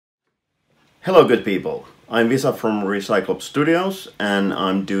Hello good people, I'm Visa from Untitled Studios and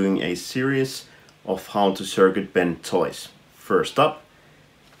I'm doing a series of how to circuit bend toys. First up,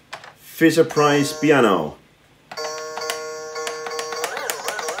 FisherPrice piano.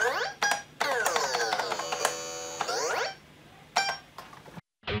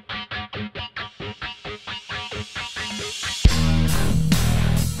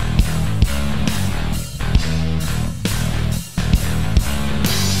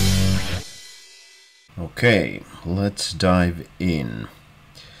 Okay, let's dive in.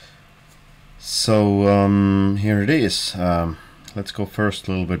 So here it is. Let's go first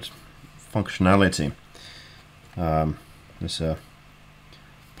a little bit functionality. There's a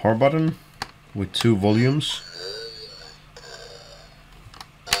power button with two volumes.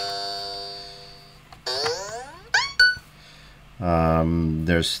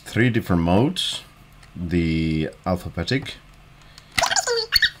 There's three different modes. The alphabetic.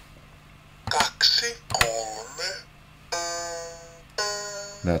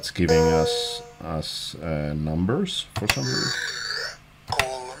 That's giving us numbers for some reason.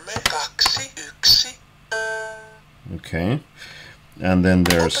 Okay, and then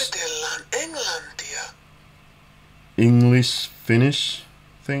there's English Finnish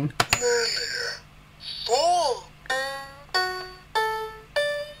thing.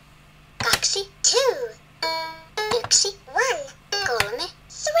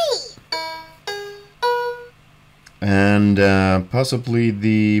 And possibly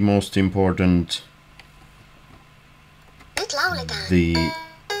the most important, the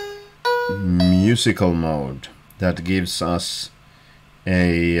musical mode that gives us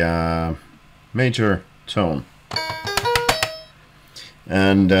a major tone.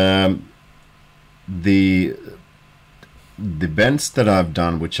 And the bends that I've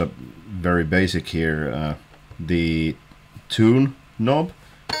done, which are very basic here, the tune knob,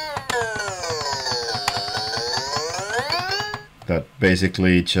 that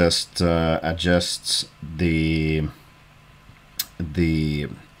basically just adjusts the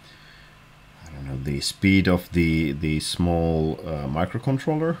speed of the small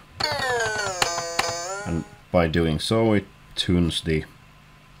microcontroller, and by doing so it tunes the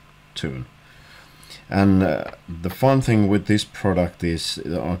tune. And the fun thing with this product is,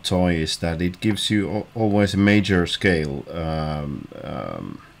 or toy, is that it gives you always a major scale.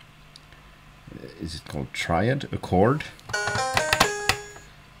 Is it called triad? A chord?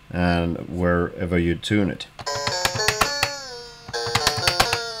 And wherever you tune it.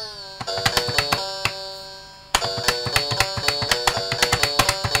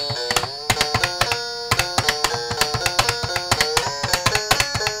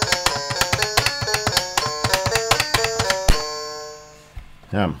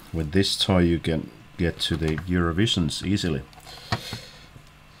 Yeah, with this toy you can get to the Eurovisions easily.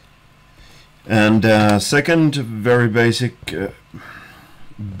 And second very basic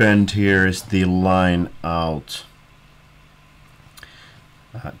bend here is the line out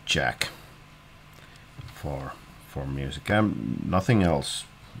jack for music, and nothing else,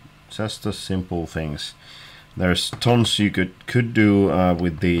 just the simple things. There's tons you could do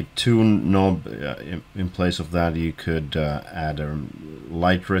with the tune knob. In place of that you could add a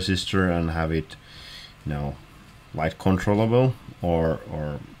light resistor and have it, you know, light controllable or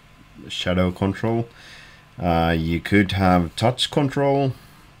shadow control. You could have touch control,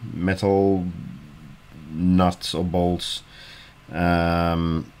 metal nuts or bolts,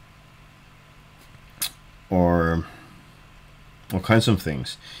 or all kinds of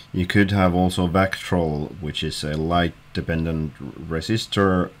things. You could have also Vectrol, which is a light dependent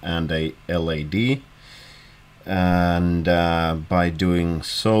resistor and a LED, and by doing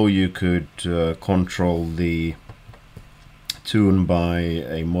so you could control the tune by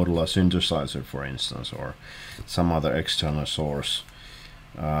a modular synthesizer, for instance, or some other external source.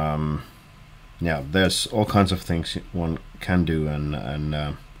 Yeah, there's all kinds of things one can do,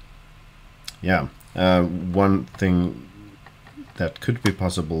 and yeah, one thing that could be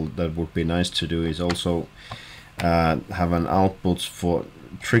possible that would be nice to do is also have an output for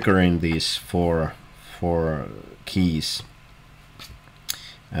triggering these four keys,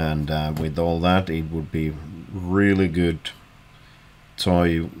 and with all that it would be really good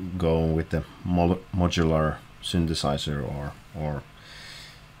toy going with the modular synthesizer or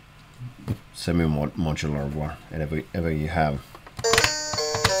semi-modular, whatever you have,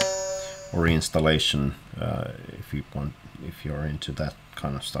 or installation if you're into that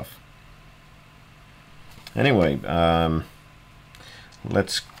kind of stuff. Anyway,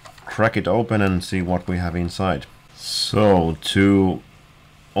 let's crack it open and see what we have inside. So to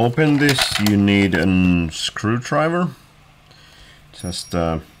open this you need a screwdriver. Just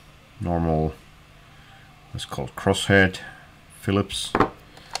normal, what's called crosshead Phillips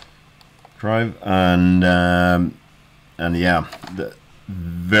drive, and yeah,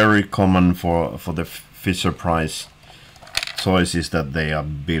 very common for the FisherPrice toys is that they are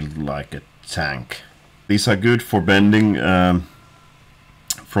built like a tank. These are good for bending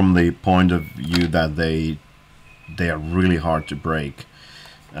from the point of view that they are really hard to break.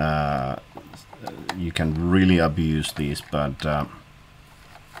 You can really abuse these, but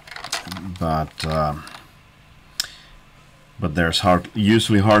there's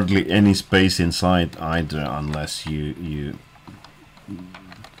usually hardly any space inside either, unless you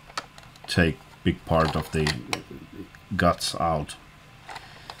take big part of the guts out.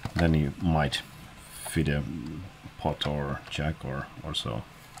 Then you might fit a pot or jack or so.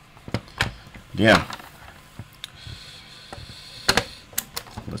 Yeah,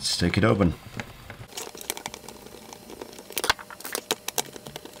 let's take it open.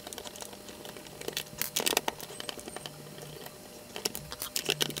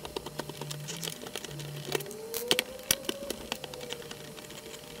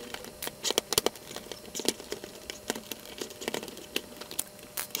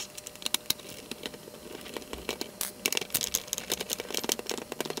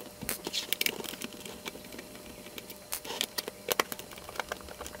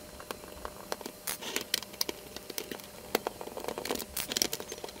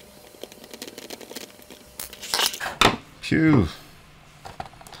 Phew.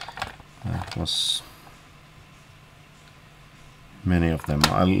 That was many of them.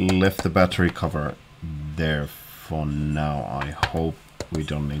 I left the battery cover there for now. I hope we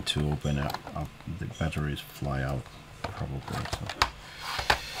don't need to open it up. The batteries fly out probably. So.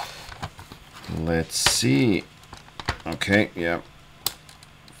 Let's see. Okay, yeah.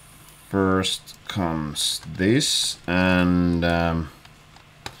 First comes this, and yeah,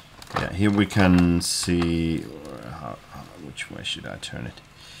 here we can see. Which way should I turn it?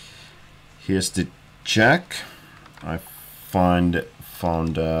 Here's the jack. I found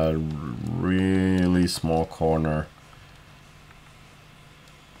a really small corner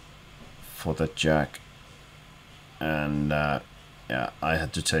for the jack, and yeah, I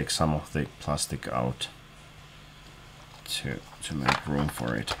had to take some of the plastic out to make room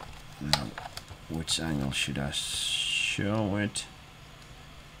for it. Now, which angle should I show it?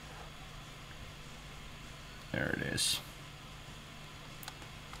 There it is.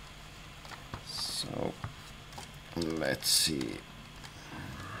 So let's see.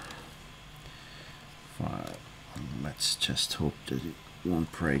 Let's just hope that it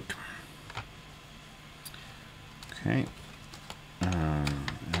won't break. Okay.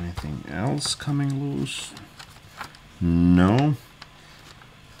 Anything else coming loose? No.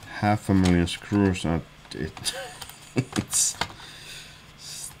 500,000 screws. It's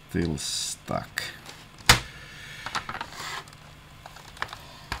still stuck.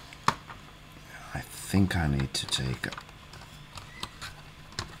 I think I need to take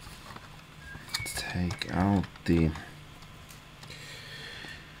out the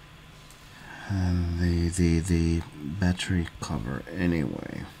battery cover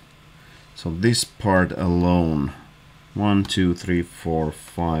anyway. So this part alone, 1, 2, 3, 4,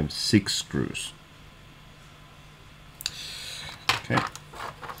 5, 6 screws. Okay,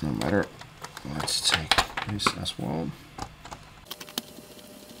 no matter. Let's take this as well.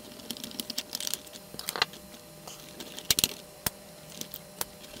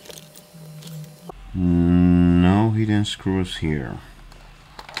 No hidden screws here.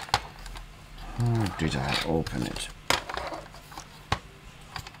 How did I open it?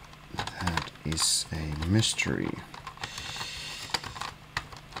 That is a mystery.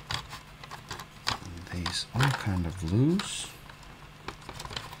 These are kind of loose.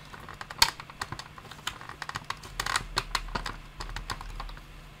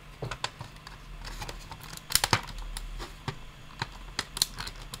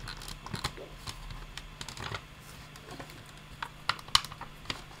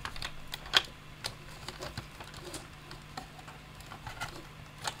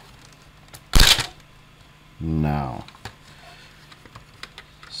 Now,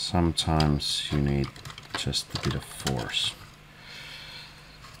 sometimes you need just a bit of force.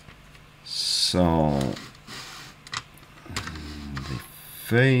 So the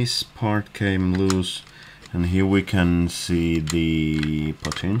face part came loose, and here we can see the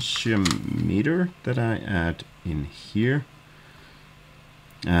potentiometer that I add in here.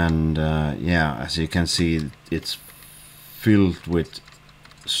 And yeah, as you can see, it's filled with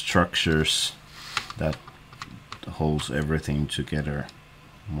structures that holds everything together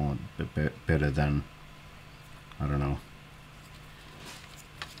better than, I don't know.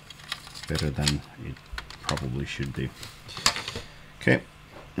 better than it probably should be. Okay,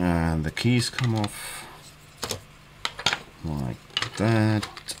 and the keys come off like that.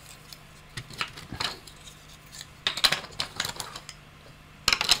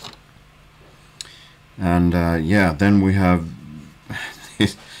 And yeah, then we have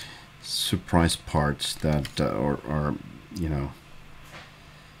these surprise parts that are, you know,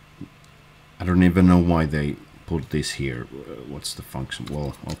 I don't even know why they put this here. What's the function?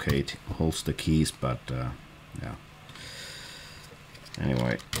 Well, okay, it holds the keys, but yeah.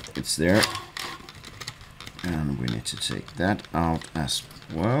 Anyway, it's there. And we need to take that out as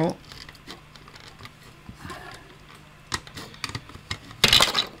well.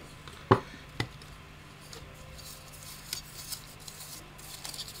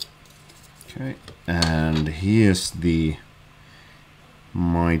 Okay, and here's the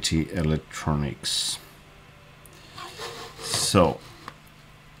mighty electronics. So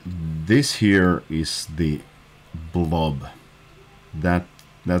this here is the blob.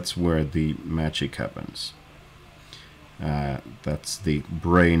 That's where the magic happens. That's the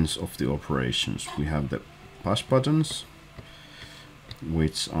brains of the operations. We have the push buttons,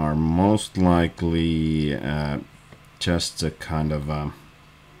 which are most likely just a kind of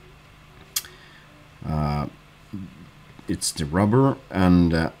it's the rubber,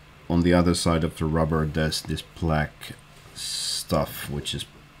 and on the other side of the rubber there's this black stuff, which is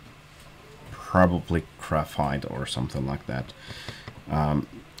probably graphite or something like that.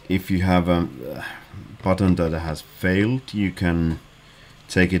 If you have a button that has failed, you can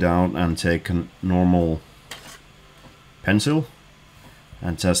take it out and take a normal pencil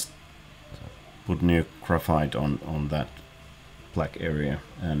and just put new graphite on that black area,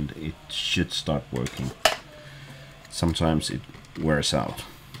 and it should start working. Sometimes it wears out.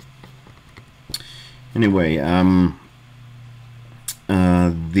 Anyway,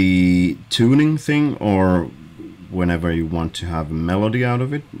 the tuning thing, or whenever you want to have a melody out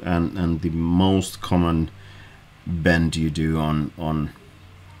of it, and the most common bend you do on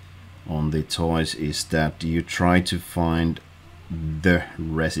the toys is that you try to find the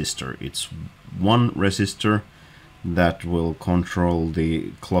resistor. It's one resistor that will control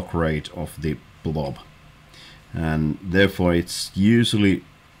the clock rate of the blob, and therefore it's usually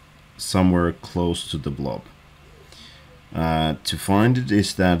somewhere close to the blob. To find it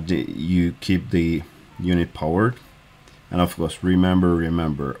is that you keep the unit powered, and of course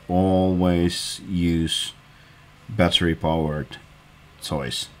remember always use battery powered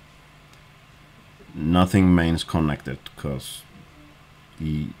toys. Nothing mains connected, because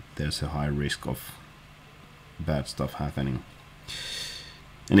there's a high risk of bad stuff happening.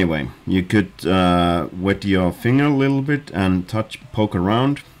 Anyway, you could wet your finger a little bit and poke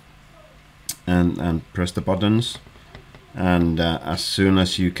around and press the buttons, and as soon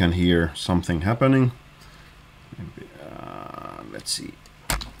as you can hear something happening, maybe, let's see,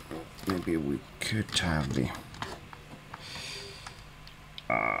 maybe we could have the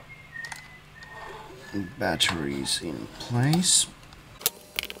batteries in place.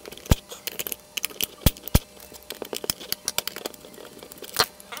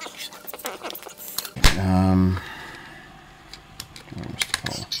 Where's the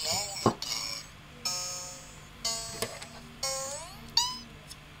call?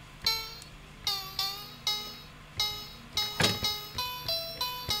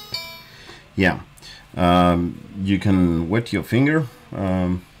 Yeah, you can wet your finger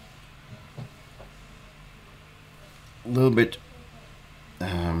a little bit,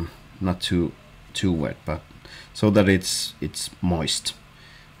 not too wet, but so that it's moist.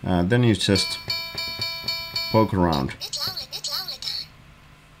 Then you just poke around.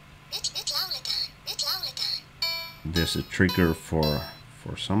 There's a trigger for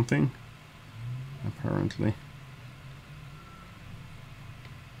something, apparently.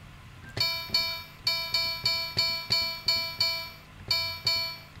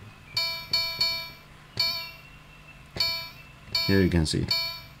 Here you can see,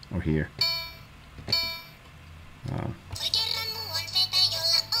 or here.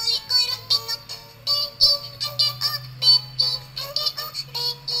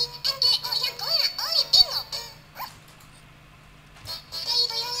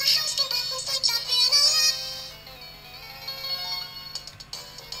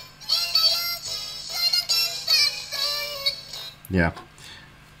 Yeah.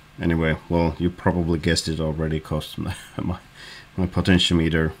 Anyway, well, you probably guessed it already, because my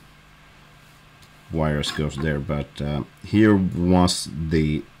potentiometer wires goes there, but here was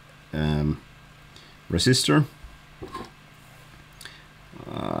the resistor.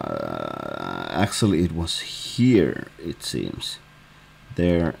 Actually, it was here, it seems.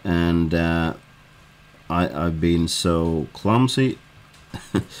 there, and I've been so clumsy.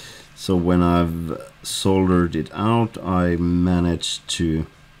 So when I've soldered it out, I managed to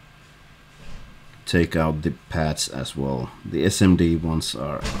take out the pads as well. The SMD ones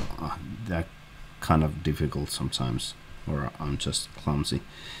are that kind of difficult sometimes, or I'm just clumsy.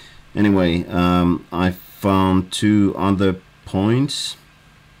 Anyway, I found 2 other points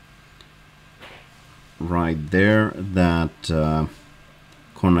right there that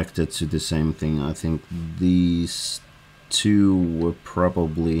connected to the same thing. I think these 2 were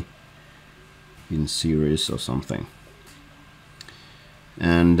probably in series or something.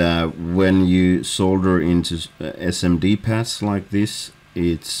 And when you solder into SMD pads like this,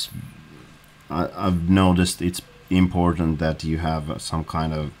 I've noticed it's important that you have some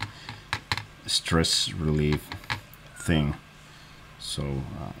kind of stress relief thing. So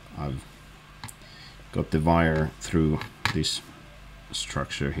I've got the wire through this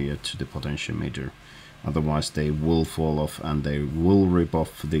structure here to the potentiometer. Otherwise they will fall off and they will rip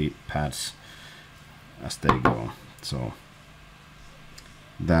off the pads as they go. So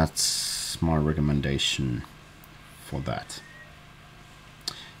that's my recommendation for that.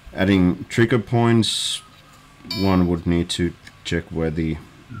 Adding trigger points, one would need to check where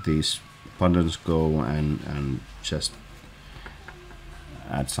these buttons go and just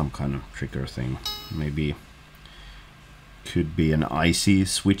add some kind of trigger thing. Maybe could be an IC,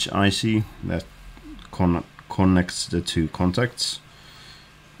 switch IC that connects the 2 contacts.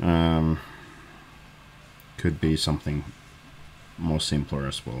 Could be something more simpler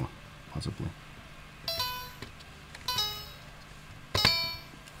as well, possibly.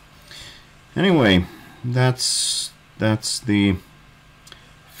 Anyway, that's the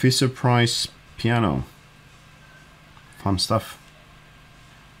FisherPrice piano. Fun stuff.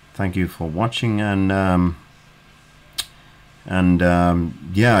 Thank you for watching, and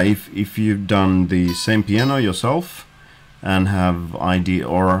yeah, if you've done the same piano yourself and have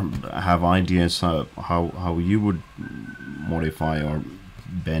ideas how you would modify or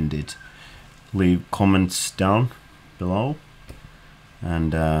bend it, leave comments down below.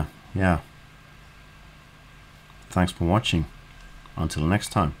 And yeah, thanks for watching. Until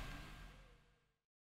next time.